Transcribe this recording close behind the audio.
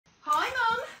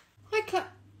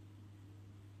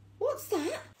What's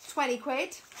that? 20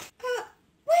 quid.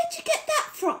 Where'd you get that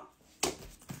from?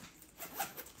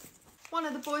 One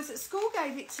of the boys at school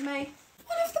gave it to me.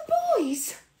 One of the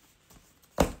boys?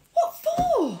 What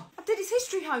for? I did his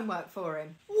history homework for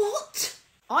him. What?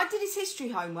 I did his history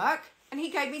homework and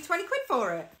he gave me 20 quid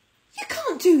for it. You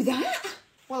can't do that.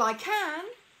 Well, I can.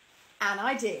 And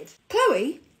I did.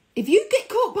 Chloe, if you get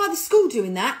caught by the school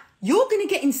doing that, you're going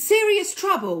to get in serious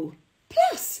trouble.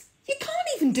 Plus, you can't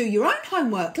even do your own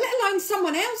homework, let alone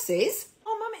someone else's.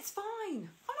 Oh, Mum, it's fine.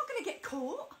 I'm not going to get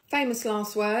caught. Famous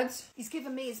last words. He's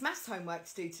given me his maths homework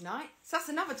to do tonight, so that's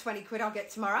another 20 quid I'll get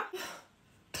tomorrow.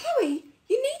 Chloe,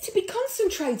 you need to be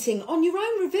concentrating on your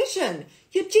own revision.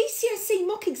 Your GCSE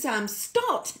mock exams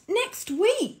start next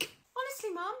week.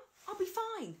 Honestly, Mum, I'll be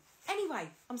fine. Anyway,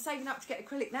 I'm saving up to get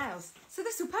acrylic nails, so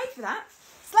this will pay for that.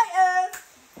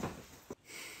 Later!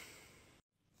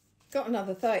 Got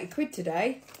another 30 quid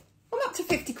today. I'm up to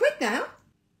 50 quid now.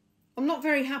 I'm not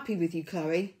very happy with you,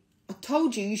 Chloe. I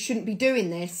told you shouldn't be doing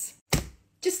this.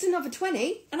 Just another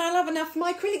 20 and I'll have enough for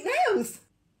my acrylic nails.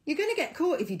 You're going to get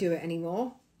caught if you do it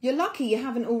anymore. You're lucky you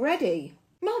haven't already.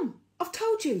 Mum, I've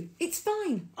told you, it's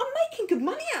fine. I'm making good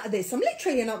money out of this. I'm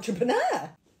literally an entrepreneur.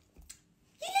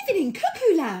 You're living in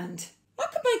cuckoo land. I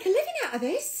could make a living out of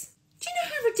this. Do you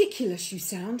know how ridiculous you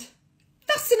sound?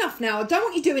 That's enough now. I don't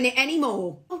want you doing it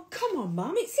anymore. Oh, come on,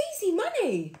 Mum. It's easy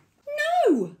money.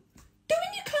 No.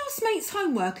 Doing your classmates'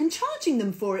 homework and charging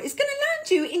them for it is going to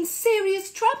land you in serious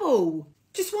trouble.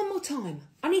 Just one more time.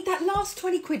 I need that last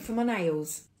 20 quid for my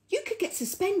nails. You could get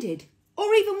suspended.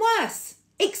 Or even worse,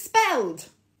 expelled.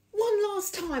 One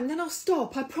last time, then I'll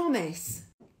stop, I promise.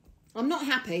 I'm not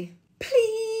happy.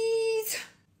 Please.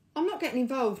 I'm not getting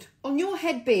involved. On your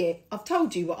head be it. I've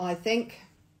told you what I think.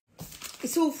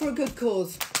 It's all for a good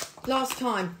cause. Last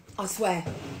time, I swear.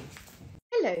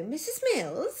 Hello, Mrs.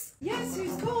 Mills? Yes,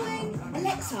 who's calling?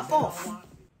 Alexa, off.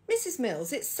 Mrs.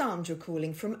 Mills, it's Sandra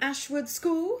calling from Ashwood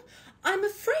School. I'm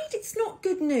afraid it's not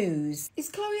good news. Is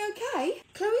Chloe okay?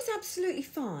 Chloe's absolutely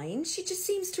fine. She just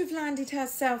seems to have landed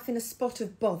herself in a spot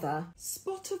of bother.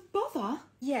 Spot of bother?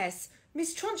 Yes.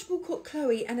 Miss Trunchbull caught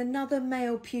Chloe and another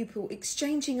male pupil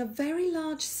exchanging a very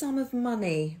large sum of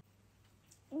money.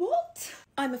 What?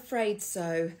 I'm afraid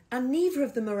so. And neither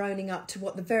of them are owning up to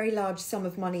what the very large sum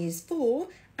of money is for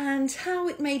and how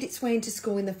it made its way into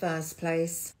school in the first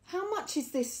place. How much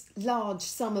is this large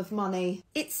sum of money?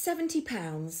 It's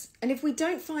 £70. And if we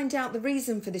don't find out the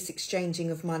reason for this exchanging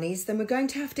of monies, then we're going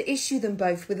to have to issue them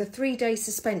both with a 3-day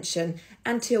suspension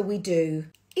until we do.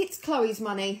 It's Chloe's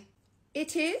money.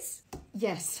 It is?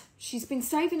 Yes. She's been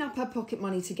saving up her pocket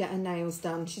money to get her nails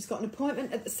done. She's got an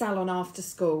appointment at the salon after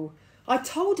school. I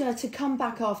told her to come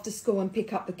back after school and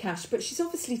pick up the cash, but she's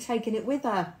obviously taken it with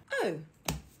her. Oh,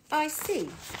 I see.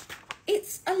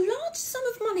 It's a large sum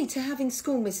of money to have in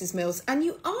school, Mrs. Mills, and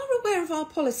you are aware of our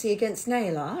policy against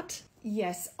nail art?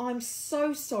 Yes, I'm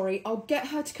so sorry. I'll get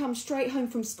her to come straight home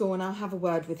from school and I'll have a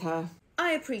word with her.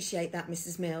 I appreciate that,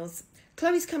 Mrs. Mills.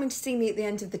 Chloe's coming to see me at the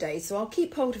end of the day, so I'll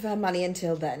keep hold of her money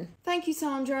until then. Thank you,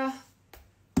 Sandra.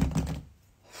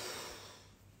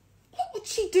 What would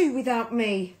she do without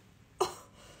me?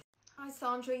 Hi,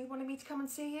 Sandra. You wanted me to come and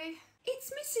see you?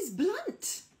 It's Mrs.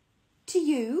 Blunt. To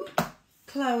you,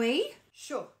 Chloe?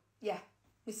 Sure. Yeah,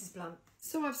 Mrs. Blunt.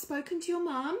 So I've spoken to your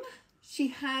mum. She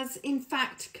has, in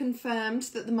fact, confirmed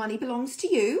that the money belongs to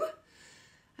you.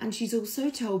 And she's also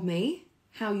told me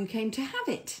how you came to have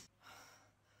it.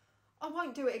 I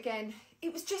won't do it again.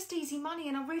 It was just easy money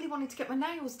and I really wanted to get my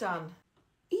nails done.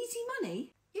 Easy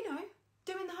money? You know,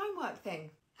 doing the homework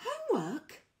thing.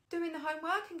 Homework? Doing the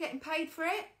homework and getting paid for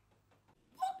it.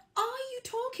 What are you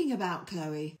talking about,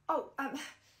 Chloe? Oh,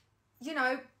 you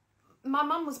know, my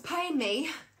mum was paying me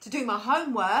to do my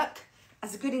homework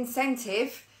as a good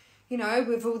incentive, you know,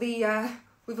 with all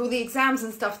the exams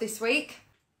and stuff this week.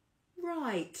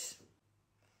 Right.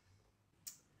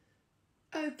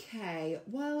 Okay,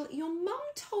 well, your mum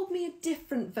told me a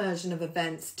different version of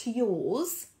events to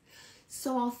yours,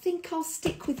 so I think I'll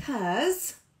stick with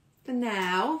hers for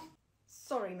now.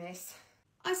 Sorry, miss.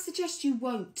 I suggest you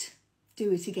won't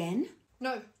do it again.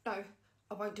 No, I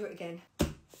won't do it again.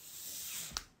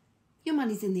 Your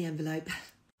money's in the envelope.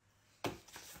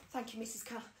 Thank you, Mrs.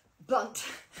 Blunt.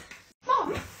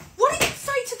 Mum, what did you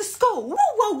say to the school?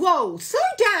 Whoa, slow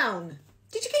down.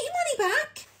 Did you get your money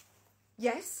back?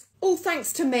 Yes. All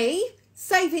thanks to me,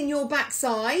 saving your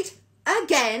backside,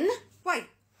 again. Wait,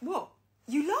 what?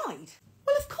 You lied?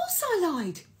 Well, of course I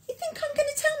lied. You think I'm going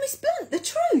to tell Miss Blunt the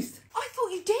truth? I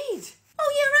thought you did.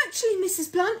 Oh, yeah, actually,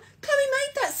 Mrs. Blunt, Chloe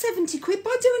made that 70 quid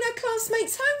by doing her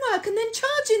classmates' homework and then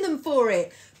charging them for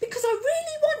it. Because I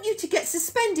really want you to get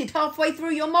suspended suspended halfway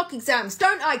through your mock exams,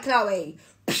 don't I, Chloe?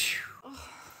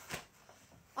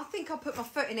 I think I put my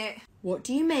foot in it. What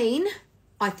do you mean?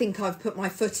 I think I've put my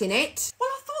foot in it. Well,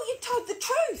 I thought you told the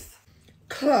truth.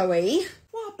 Chloe?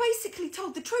 Well, I basically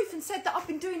told the truth and said that I've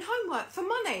been doing homework for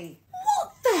money.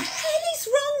 What the hell is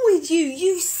wrong with you,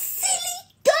 you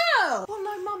silly girl? Well,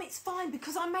 no, Mum, it's fine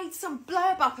because I made some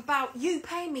blurb up about you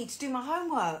paying me to do my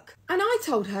homework. And I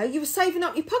told her you were saving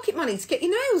up your pocket money to get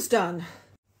your nails done.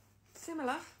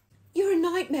 Similar. You're a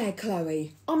nightmare,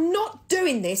 Chloe. I'm not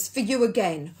doing this for you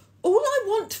again. All I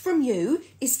want from you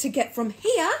is to get from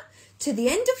here to the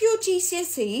end of your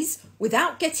GCSEs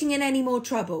without getting in any more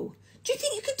trouble. Do you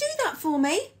think you could do that for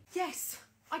me? Yes,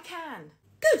 I can.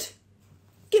 Good.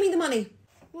 Give me the money.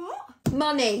 What?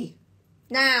 Money.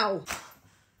 Now.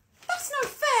 That's no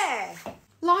fair.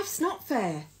 Life's not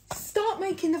fair. Start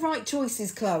making the right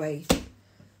choices, Chloe.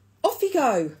 Off you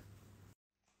go.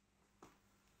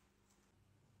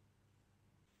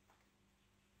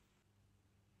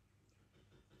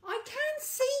 I can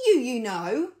see you, you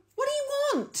know. What do you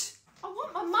want? I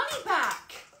want my money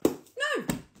back. No,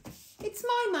 it's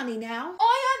my money now.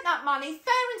 I earned that money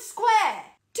fair and square.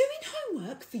 Doing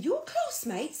homework for your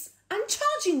classmates and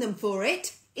charging them for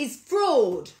it is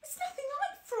fraud. It's nothing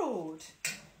like fraud.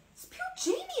 It's pure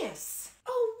genius.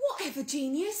 Oh, whatever,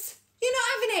 genius. You're not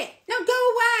having it. Now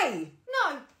go away.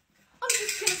 No, I'm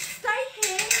just going to stay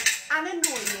here and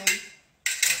annoy you.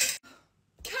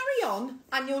 Carry on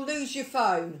and you'll lose your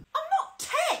phone. I'm not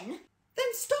 10.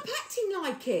 Then stop acting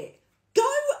like it. Go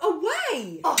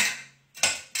away. Oh.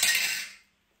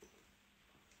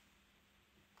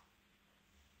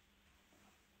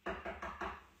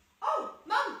 Oh,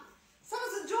 Mum,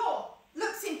 someone's at the door.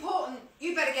 Looks important.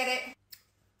 You better get it.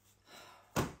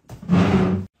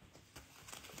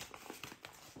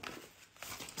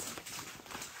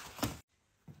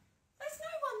 There's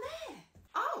no one there.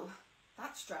 Oh,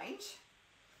 that's strange.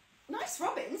 Nice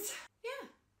robins. Yeah,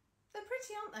 they're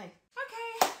pretty, aren't they?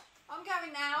 Okay, I'm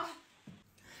going now.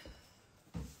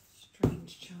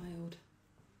 Strange child.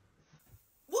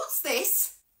 What's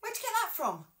this? Where'd you get that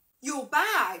from? Your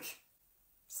bag.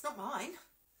 It's not mine.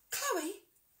 Chloe,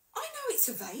 I know it's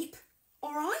a vape,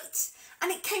 all right?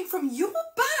 And it came from your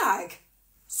bag.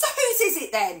 So whose is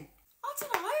it then? I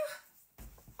don't know.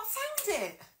 I found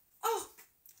it. Oh,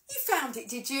 you found it,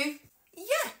 did you?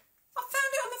 Yeah, I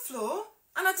found it on the floor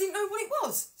and I didn't know what it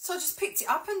was. So I just picked it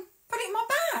up and put it in my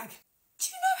bag. Do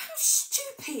you know how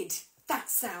stupid that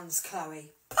sounds,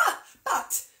 Chloe?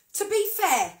 But to be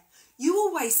fair, you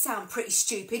always sound pretty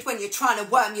stupid when you're trying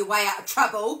to worm your way out of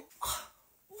trouble. Oh,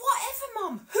 whatever,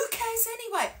 Mum. Who cares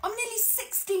anyway? I'm nearly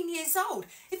 16 years old.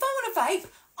 If I want to vape,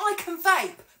 I can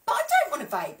vape. But I don't want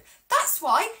to vape. That's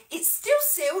why it's still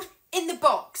sealed in the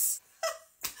box.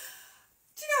 Do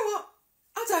you know what?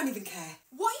 I don't even care.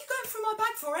 What are you going through my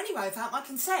bag for anyway without my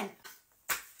consent?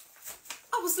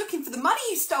 I was looking for the money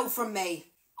you stole from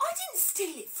me. I didn't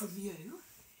steal it from you.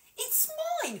 It's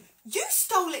mine. You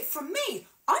stole it from me.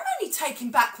 I'm only taking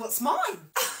back what's mine.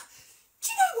 Do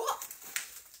you know what?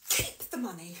 Keep the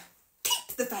money.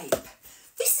 Keep the vape.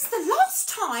 This is the last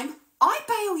time I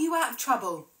bail you out of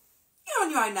trouble. You're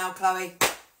on your own now, Chloe.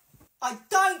 I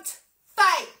don't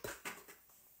vape.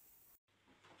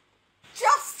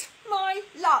 Just my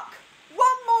luck.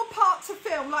 One more part to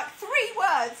film, like 3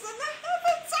 words, and the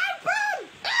heavens open.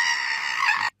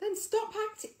 Then stop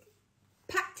acting.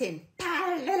 Get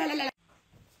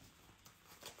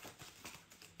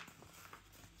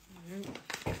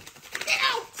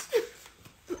out!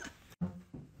 No,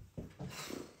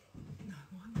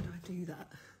 why would I do that?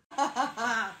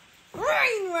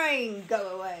 Rain,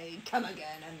 go away. Come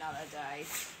again another day.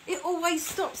 It always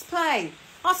stops play.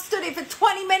 I stood it for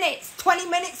 20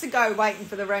 minutes ago waiting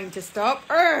for the rain to stop.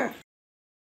 Urgh.